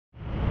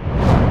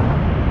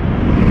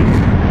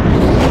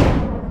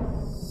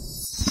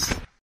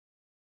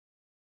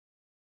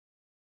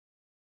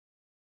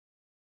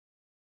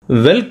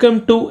Welcome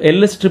to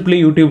LSEE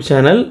YouTube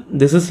channel.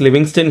 This is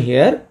Livingston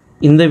here.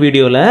 In the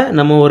video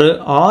நம்ம ஒரு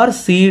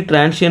RC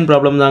transient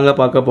problem தாங்க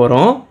பார்க்க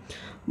போறோம்.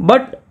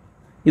 But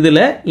இதுல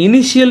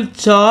initial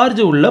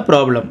charge உள்ள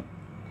problem.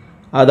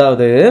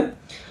 அதாவது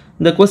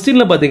இந்த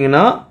क्वेश्चनல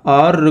பாத்தீங்கன்னா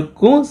R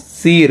இருக்கும்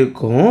C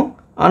இருக்கும்.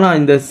 ஆனா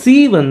இந்த C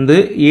வந்து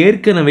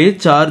ஏற்கனவே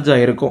சார்ஜ்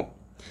ஆயிருக்கும்.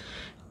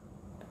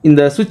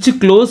 இந்த சுவிட்ச்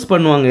க்ளோஸ்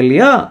பண்ணுவாங்க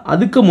இல்லையா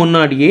அதுக்கு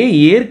முன்னாடியே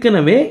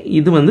ஏற்கனவே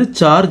இது வந்து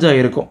சார்ஜ்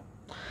ஆயிருக்கும்.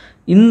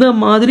 இந்த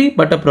மாதிரி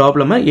பட்ட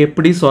ப்ராப்ளமை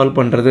எப்படி சால்வ்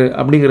பண்ணுறது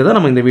அப்படிங்கிறத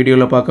நம்ம இந்த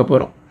வீடியோவில் பார்க்க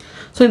போகிறோம்.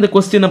 ஸோ இந்த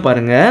கொஸ்டினை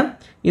பாருங்கள்.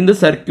 இந்த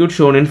circuit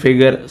shown in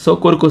figure. So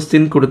ஒரு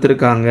கொஸ்டின்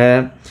கொடுத்துருக்காங்க.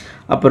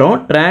 அப்புறம்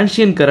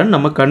டிரான்சியன்ட் கரண்ட்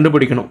நம்ம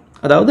கண்டுபிடிக்கணும்.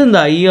 அதாவது இந்த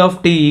I of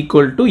t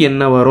equal to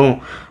என்ன வரும்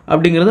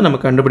அப்படிங்கிறத நம்ம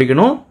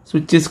கண்டுபிடிக்கணும்.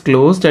 ஸ்விட்ச் is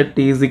closed at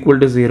t is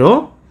equal to 0.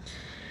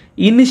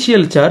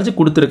 Initial charge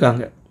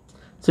கொடுத்துருக்காங்க.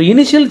 ஸோ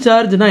இனிஷியல்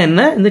சார்ஜ்னால் என்ன?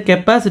 இந்த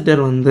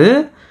கெப்பாசிட்டர் வந்து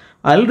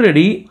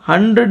ஆல்ரெடி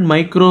 100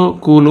 மைக்ரோ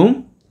கூலும்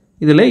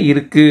இதில்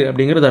இருக்குது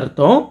அப்படிங்கிறது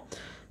அர்த்தம்.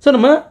 ஸோ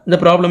நம்ம இந்த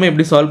ப்ராப்ளமை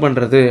எப்படி சால்வ்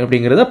பண்ணுறது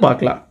அப்படிங்கிறத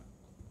பார்க்கலாம்.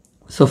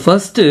 ஸோ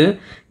ஃபஸ்ட்டு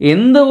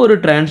எந்த ஒரு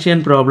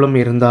டிரான்சியன்ட் ப்ராப்ளம்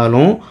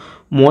இருந்தாலும்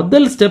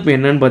முதல் ஸ்டெப்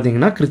என்னன்னு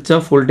பார்த்தீங்கன்னா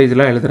கிர்ச்சாஃப்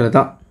வோல்டேஜ்லாம் எழுதுறது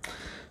தான்.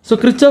 ஸோ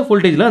கிர்ச்சாஃப்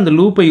வோல்டேஜில் அந்த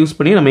லூப்பை யூஸ்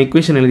பண்ணி நம்ம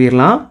ஈக்குவேஷன்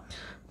எழுதிடலாம்.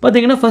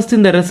 பார்த்தீங்கன்னா ஃபஸ்ட்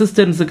இந்த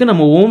ரெசிஸ்டன்ஸுக்கு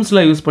நம்ம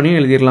ஓம்ஸில் யூஸ் பண்ணி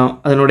எழுதிடலாம்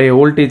அதனுடைய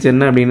வோல்டேஜ்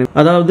என்ன அப்படின்னு.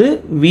 அதாவது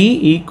V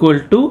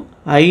equal to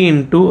I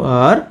into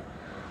R.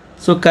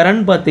 So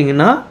current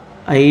பார்த்தீங்கன்னா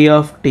I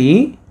of t,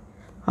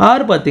 R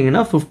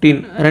பார்த்தீங்கன்னா 15.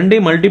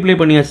 ரெண்டையும் மல்டிப்ளை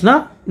பண்ணியாச்சுன்னா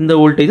இந்த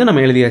வோல்டேஜை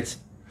நம்ம எழுதியாச்சு.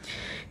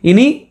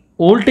 இனி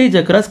வோல்டேஜ்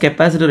அக்ராஸ்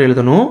கெப்பாசிட்டர்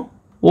எழுதணும்.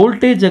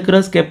 வோல்டேஜ்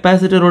அக்ராஸ்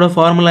கெப்பாசிட்டரோட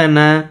ஃபார்முலா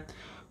என்ன?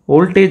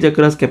 Voltage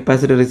across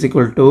capacitor is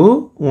equal to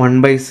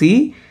 1/C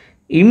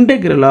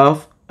integral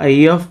of I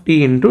of t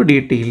into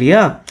dt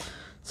இல்லையா?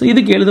 ஸோ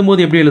இதுக்கு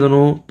எழுதும்போது எப்படி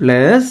எழுதணும்?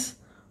 ப்ளஸ்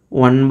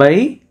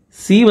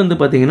 1/C வந்து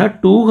பார்த்தீங்கன்னா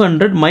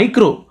 200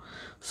 மைக்ரோ.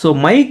 ஸோ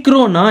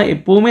மைக்ரோனா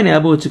எப்போவுமே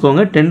ஞாபகம்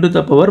வச்சுக்கோங்க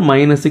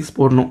 10⁻⁻6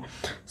 போடணும்.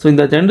 ஸோ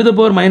இந்த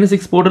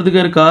 10⁻⁻6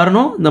 போடுறதுக்கு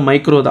காரணம் இந்த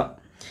மைக்ரோ தான்.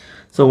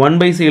 ஸோ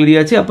 1/C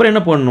எழுதியாச்சு. அப்புறம்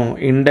என்ன பண்ணணும்?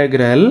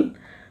 Integral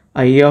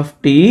I of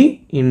t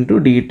into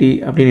dt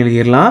அப்படின்னு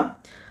எழுதிடலாம்.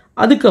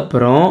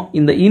 அதுக்கப்புறம்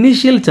இந்த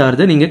இனிஷியல்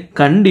சார்ஜை நீங்கள்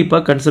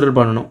கண்டிப்பாக கன்சிடர்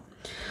பண்ணணும்.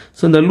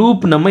 ஸோ இந்த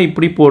லூப் நம்ம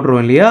இப்படி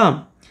போடுறோம் இல்லையா?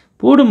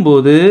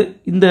 போடும்போது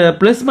இந்த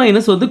ப்ளஸ்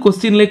மைனஸ் வந்து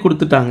கொஸ்டின்லேயே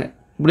கொடுத்துட்டாங்க.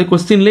 இப்படி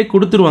கொஸ்டின்லேயே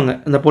கொடுத்துருவாங்க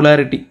அந்த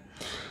பொலாரிட்டி.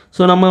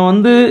 ஸோ நம்ம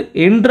வந்து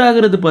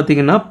என்ட்ராகிறது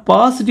பார்த்திங்கன்னா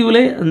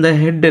பாசிட்டிவ்லே அந்த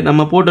ஹெட்டு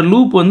நம்ம போட்ட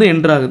லூப் வந்து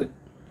என்ட்ராகுது.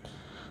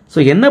 ஸோ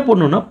என்ன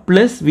போடணுன்னா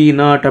ப்ளஸ்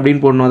V0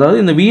 அப்படின்னு போடணும். அதாவது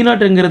இந்த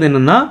V0ங்கிறது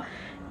என்னென்னா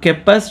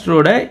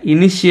கெப்பாசிட்டரோட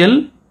இனிஷியல்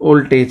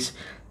வோல்டேஜ்.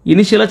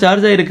 இனிஷியலாக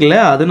சார்ஜ் ஆகிருக்குல்ல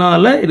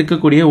அதனால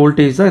இருக்கக்கூடிய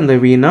வோல்டேஜ் தான் இந்த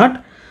V0.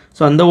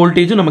 ஸோ அந்த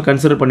வோல்டேஜும் நம்ம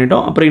கன்சிடர்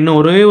பண்ணிட்டோம். அப்புறம் இன்னும்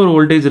ஒரே ஒரு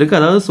வோல்டேஜ் இருக்குது,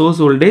 அதாவது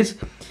சோர்ஸ் வோல்டேஜ்.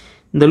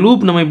 இந்த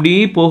லூப் நம்ம இப்படி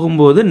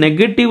போகும்போது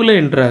நெகட்டிவில்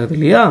என்ட்ராகுது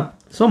இல்லையா?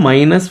 So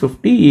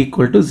 -50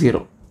 equal to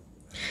 0.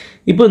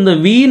 இப்போ இந்த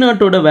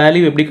V0ஓட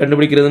வேல்யூ எப்படி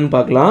கண்டுபிடிக்கிறதுன்னு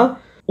பார்க்கலாம்.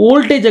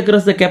 வோல்டேஜ்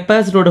அக்ராஸ் த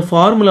கெப்பாசிட்டரோட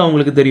ஃபார்முலா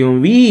உங்களுக்கு தெரியும்.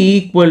 V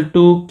equal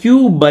to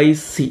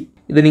Q/C.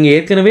 இதை நீங்கள்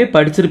ஏற்கனவே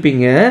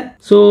படிச்சிருப்பீங்க.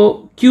 ஸோ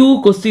Q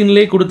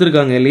கொஸ்டின்லேயே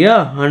கொடுத்துருக்காங்க இல்லையா?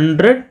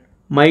 100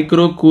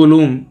 மைக்ரோ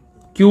கூலும்.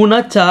 Qனா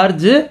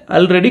சார்ஜ்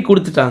ஆல்ரெடி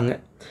கொடுத்துட்டாங்க.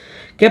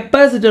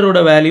 கெப்பாசிட்டரோட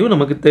வேல்யூ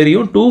நமக்கு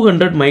தெரியும்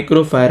 200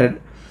 micro farad.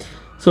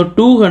 So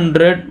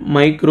 200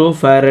 micro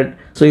farad.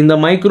 So இந்த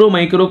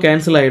மைக்ரோ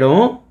கேன்சல்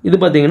ஆகிடும். இது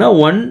பார்த்தீங்கன்னா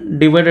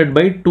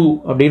 1/2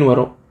 அப்படின்னு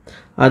வரும்.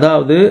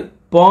 அதாவது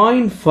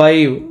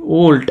 0.5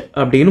 வோல்ட்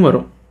அப்படின்னு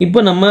வரும். இப்போ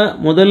நம்ம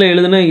முதல்ல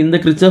எழுதின இந்த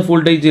கிர்ச்சாஃப்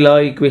வோல்டேஜ் லா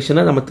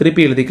ஈக்குவேஷனை நம்ம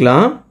திருப்பி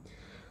எழுதிக்கலாம்.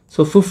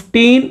 So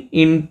 15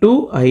 into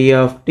I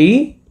of t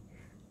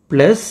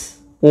plus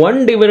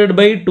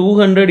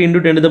 1/200 into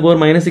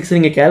 10⁻⁻6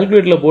 நீங்கள்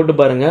கேல்குலேட்டரில் போட்டு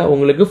பாருங்கள்,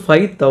 உங்களுக்கு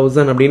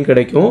 5000 அப்படின்னு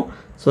கிடைக்கும்.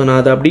 ஸோ நான்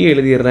அதை அப்படியே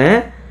எழுதிடுறேன்.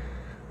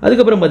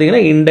 அதுக்கப்புறம்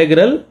பார்த்தீங்கன்னா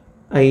integral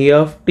I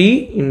of t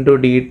into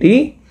dt.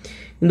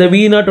 இந்த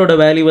V0ஓட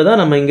வேல்யூவை தான்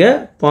நம்ம இங்கே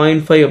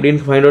 0.5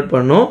 அப்படின்னு ஃபைண்ட் அவுட்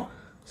பண்ணோம்.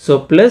 So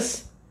plus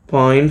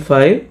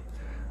 0.5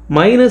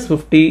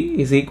 -50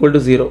 is equal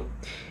to 0.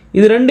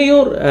 இது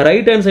ரெண்டையும்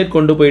ரைட் ஹேண்ட் சைட்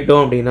கொண்டு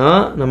போயிட்டோம் அப்படின்னா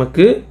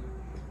நமக்கு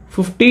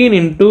 15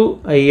 into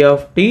I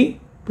of t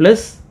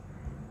plus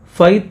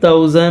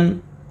 5000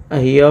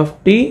 I of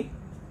t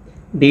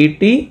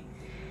dt.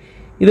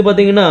 இது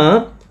பார்த்தீங்கன்னா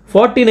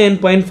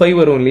 49.5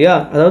 வரும் இல்லையா?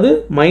 அதாவது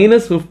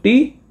 -50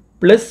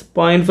 ப்ளஸ்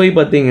 0.5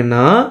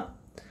 பார்த்தீங்கன்னா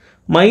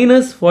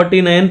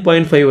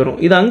 -49.5 வரும்.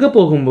 இது அங்கே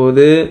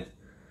போகும்போது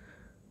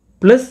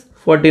ப்ளஸ்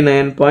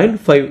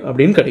 49.5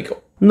 அப்படின்னு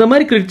கிடைக்கும். இந்த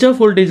மாதிரி கிர்ச்சாஃப்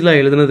வோல்டேஜில்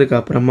எழுதுனதுக்கு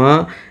அப்புறமா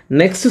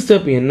நெக்ஸ்ட்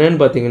ஸ்டெப் என்னன்னு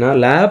பார்த்தீங்கன்னா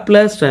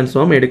லாப்லாஸ்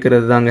ட்ரான்ஸ்ஃபார்ம்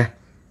எடுக்கிறது தாங்க.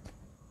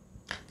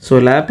 ஸோ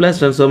லாப்லாஸ்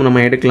ட்ரான்ஸ்ஃபார்ம்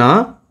நம்ம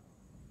எடுக்கலாம்.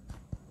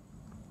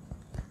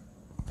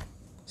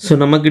 ஸோ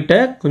நம்மக்கிட்ட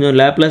கொஞ்சம்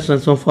லாப்லாஸ்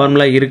ட்ரான்ஸ்ஃபார்ம்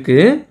ஃபார்முலா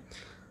இருக்குது.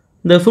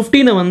 இந்த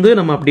 15 வந்து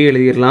நம்ம அப்படியே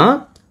எழுதிடலாம்.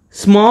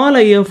 ஸ்மால்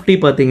I of t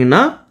பார்த்தீங்கன்னா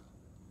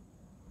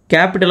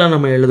கேபிட்டலாக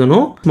நம்ம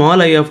எழுதணும்.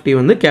 ஸ்மால் I of t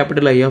வந்து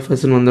கேபிட்டல் I of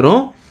s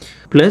வந்துடும்.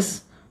 ப்ளஸ்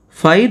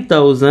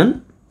 5000.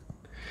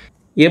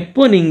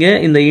 எப்போ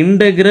நீங்கள் இந்த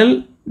இன்டெக்ரல்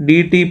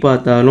dt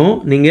பார்த்தாலும்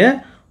நீங்கள்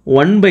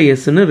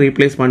 1/s ன்னு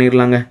ரீப்ளேஸ்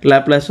பண்ணிடலாங்க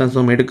லாப்லாஸ்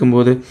ட்ரான்ஸ்ஃபார்ம்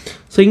எடுக்கும்போது.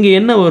 ஸோ இங்கே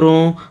என்ன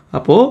வரும்,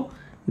 அப்போது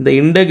இந்த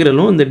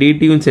இன்டெக்ரலும் இந்த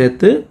டிடியும்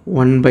சேர்த்து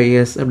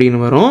 1/s அப்படின்னு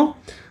வரும்.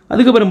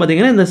 அதுக்கப்புறம்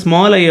பார்த்தீங்கன்னா இந்த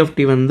ஸ்மால் ஐ ஆஃப்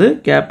டி வந்து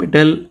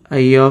கேபிட்டல்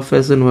ஐ ஆஃப்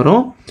எஸ்ன்னு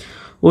வரும்.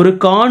 ஒரு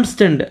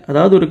கான்ஸ்டன்ட்,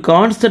 அதாவது ஒரு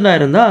கான்ஸ்டண்ட்டாக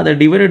இருந்தால் அதை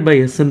டிவைடட் பை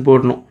எஸ்ன்னு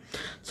போடணும்.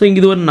 ஸோ இங்கே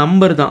இது ஒரு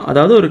நம்பர் தான்,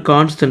 அதாவது ஒரு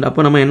கான்ஸ்டன்ட்.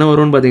 அப்போ நம்ம என்ன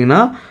வரும்னு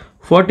பார்த்தீங்கன்னா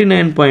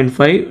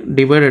 49.5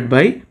 டிவைடட்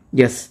பை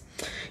எஸ்.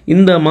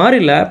 இந்த மாதிரி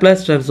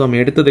லாப்லாஸ் ட்ரான்ஸ்ஃபார்ம்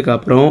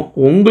எடுத்ததுக்கப்புறம்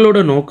உங்களோட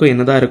நோக்கம்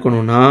என்னதான்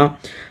இருக்கணும்னா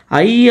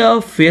ஐ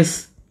ஆஃப் எஸ்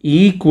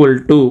ஈக்குவல்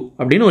டு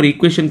அப்படின்னு ஒரு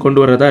ஈக்குவேஷன் கொண்டு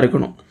வரதா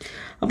இருக்கணும்.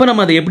 அப்போ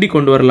நம்ம அதை எப்படி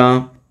கொண்டு வரலாம்,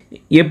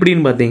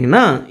 எப்படின்னு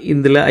பார்த்தீங்கன்னா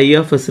இதில் ஐ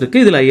ஆஃப் எஸ்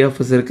இருக்குது, இதில் ஐ ஆஃப்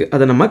எஸ் இருக்குது,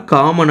 அதை நம்ம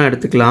காமனாக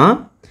எடுத்துக்கலாம்.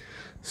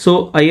 ஸோ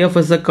ஐ ஆஃப்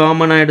எஸ்ஸை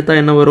காமனாக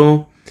எடுத்தால் என்ன வரும்,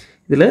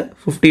 இதில்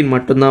 15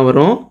 மட்டும்தான்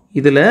வரும்,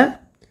 இதில்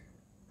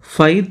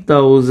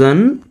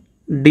 5000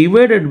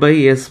 டிவைடட் பை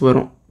எஸ்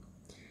வரும்,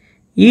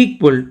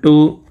 ஈக்குவல் டு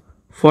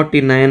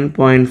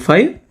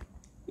 49.5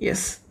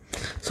 எஸ்.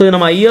 ஸோ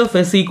நம்ம ஐ ஆஃப்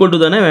எஸ் ஈக்குவல் டு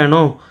தானே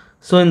வேணும்.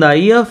 ஸோ இந்த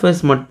ஐ ஆஃப்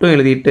எஸ் மட்டும்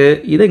எழுதிட்டு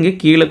இதை இங்கே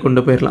கீழே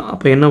கொண்டு போயிடலாம்.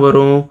 அப்போ என்ன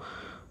வரும்,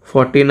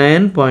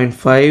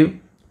 49.5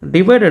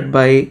 divided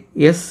by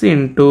S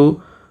into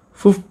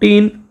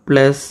 15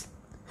 plus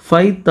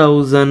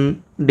 5000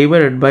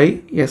 divided by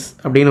S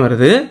அப்படின்னு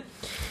வருது.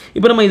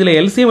 இப்போ நம்ம இதில்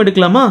எல்சிஎம்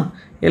எடுக்கலாமா,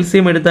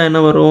 எல்சிஎம் எடுத்தால்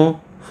என்ன வரும்,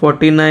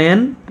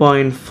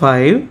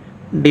 49.5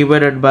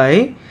 டிவைடட் பை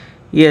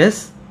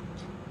எஸ்,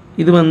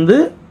 இது வந்து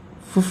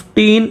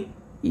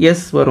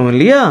 15s வரும்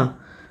இல்லையா,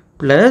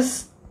 plus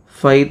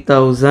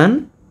 5000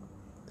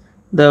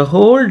 the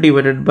whole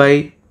divided by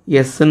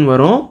sன்னு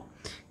வரும்.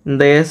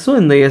 இந்த எஸ்ஸும்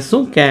இந்த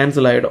எஸ்ஸும்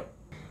கேன்சல் ஆகிடும்.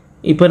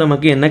 இப்போ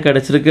நமக்கு என்ன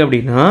கிடச்சிருக்கு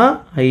அப்படின்னா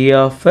ஐ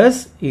of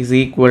S is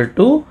equal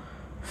to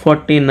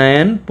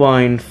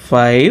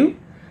 49.5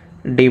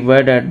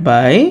 divided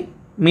by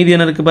மீதி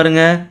என்ன இருக்குது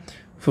பாருங்கள்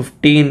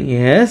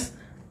 15s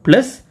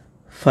ப்ளஸ்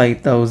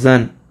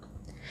 5000.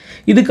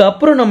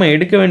 இதுக்கப்புறம் நம்ம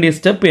எடுக்க வேண்டிய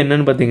ஸ்டெப்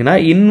என்னன்னு பார்த்தீங்கன்னா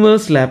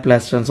இன்வர்ஸ்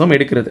லாப்லாஸ் ட்ரான்ஸ்ஃபார்ம்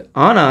எடுக்கிறது.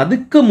 ஆனால்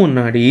அதுக்கு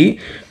முன்னாடி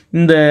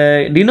இந்த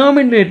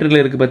டினாமினேட்டரில்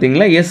இருக்குது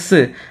பார்த்தீங்களா எஸ்,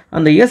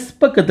 அந்த எஸ்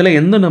பக்கத்தில்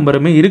எந்த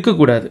நம்பருமே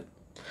இருக்கக்கூடாது.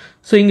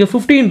 ஸோ இங்கே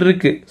 15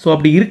 இருக்குது, ஸோ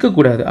அப்படி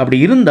இருக்கக்கூடாது. அப்படி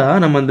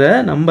இருந்தால் நம்ம அந்த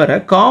நம்பரை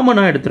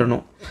காமனாக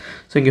எடுத்துடணும்.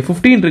 ஸோ இங்கே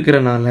 15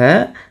 இருக்கிறனால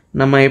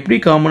நம்ம எப்படி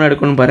காமனாக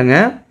எடுக்கணும்னு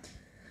பாருங்கள்.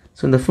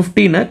 ஸோ இந்த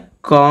 15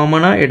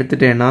 காமனாக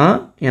எடுத்துட்டேன்னா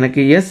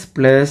எனக்கு எஸ்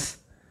ப்ளஸ்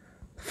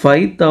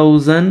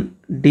 5000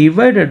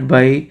 டிவைடட்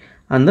பை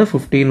அந்த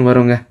 15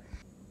 வருங்க.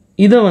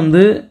 இதை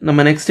வந்து நம்ம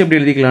நெக்ஸ்ட் எப்படி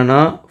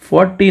எழுதிக்கலாம்னா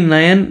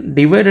 49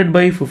 divided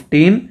by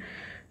 15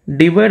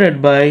 divided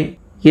by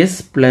S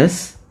plus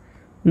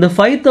இந்த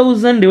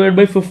 5000 டிவைட்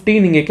பை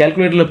 15 நீங்கள்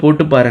கேல்குலேட்டரில்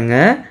போட்டு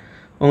பாருங்கள்,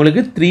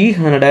 உங்களுக்கு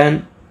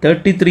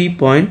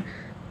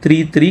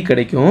 333.33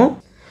 கிடைக்கும்.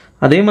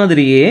 அதே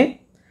மாதிரியே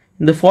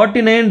இந்த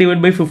 49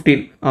 டிவைட் பை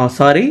 15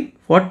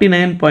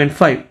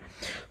 49.5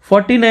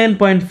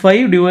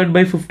 49.5 டிவைட்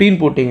பை 15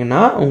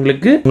 போட்டிங்கன்னா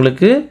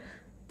உங்களுக்கு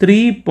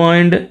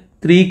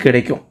 3.3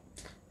 கிடைக்கும்.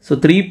 ஸோ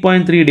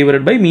 3.3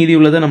 டிவைட் பை மீதி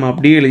உள்ளதை நம்ம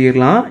அப்படியே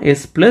எழுதிடலாம்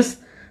எஸ் ப்ளஸ்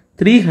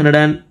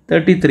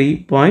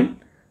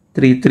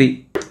 333.33.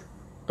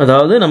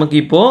 அதாவது நமக்கு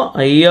இப்போது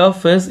ஐ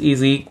of S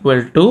is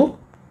equal to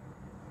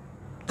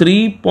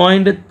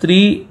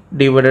 3.3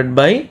 divided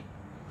by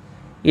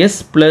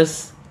S plus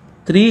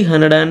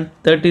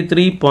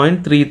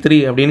 333.33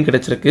 அப்படின்னு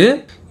கிடைச்சிருக்கு.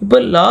 இப்போ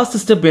லாஸ்ட்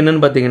ஸ்டெப்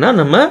என்னன்னு பார்த்தீங்கன்னா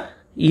நம்ம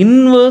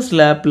இன்வர்ஸ்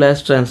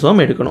லாப்லாஸ்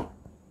ட்ரான்ஸ்ஃபார்ம் எடுக்கணும்.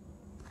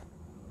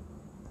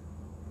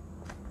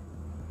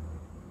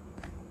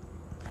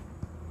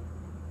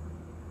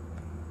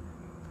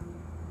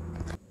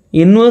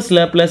 இன்வர்ஸ்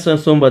லாப்லாஸ்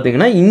ட்ரான்ஸ்ஃபார்ம்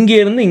பார்த்தீங்கன்னா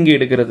இங்கேருந்து இங்கே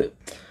எடுக்கிறது.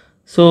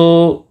 ஸோ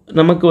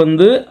நமக்கு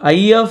வந்து ஐ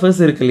ஆஃப் எஸ்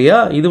இருக்கு இல்லையா,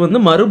 இது வந்து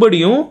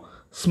மறுபடியும்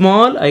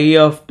ஸ்மால் ஐ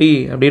ஆஃப் டி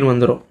அப்படின்னு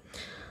வந்துடும்.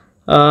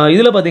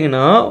 இதில்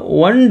பார்த்தீங்கன்னா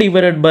 1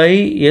 divided by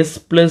S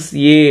plus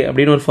A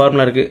அப்படின்னு ஒரு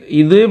ஃபார்முலா இருக்குது.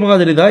 இதே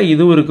மாதிரி தான்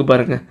இதுவும் இருக்குது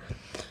பாருங்கள்.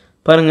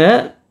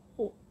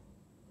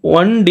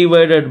 1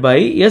 divided by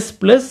S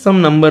plus sum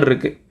number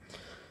இருக்குது.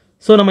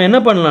 ஸோ நம்ம என்ன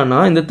பண்ணலான்னா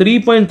இந்த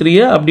 3.3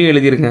 அப்படியே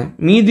எழுதிருங்க.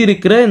 மீதி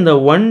இருக்கிற இந்த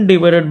 1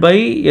 டிவைடட் பை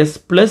எஸ்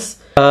ப்ளஸ்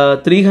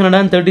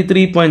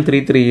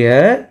 333.33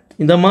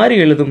 இந்த மாதிரி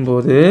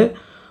எழுதும்போது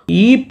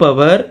இ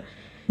பவர்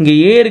இங்கே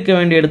ஏ இருக்க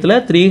வேண்டிய இடத்துல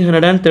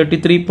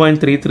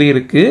 333.33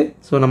 இருக்குது.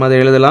 ஸோ நம்ம அதை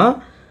எழுதலாம்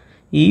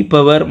e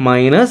power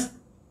minus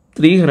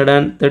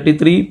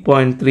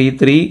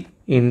 333.33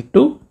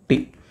 into D.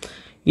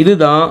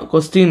 இதுதான்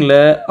கொஸ்டினில்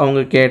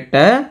அவங்க கேட்ட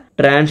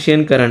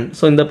டிரான்சியன்ட் கரண்ட்.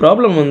 ஸோ இந்த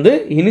ப்ராப்ளம் வந்து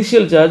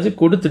இனிஷியல் சார்ஜ்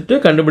கொடுத்துட்டு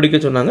கண்டுபிடிக்க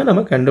சொன்னாங்க,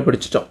 நம்ம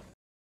கண்டுபிடிச்சிட்டோம்.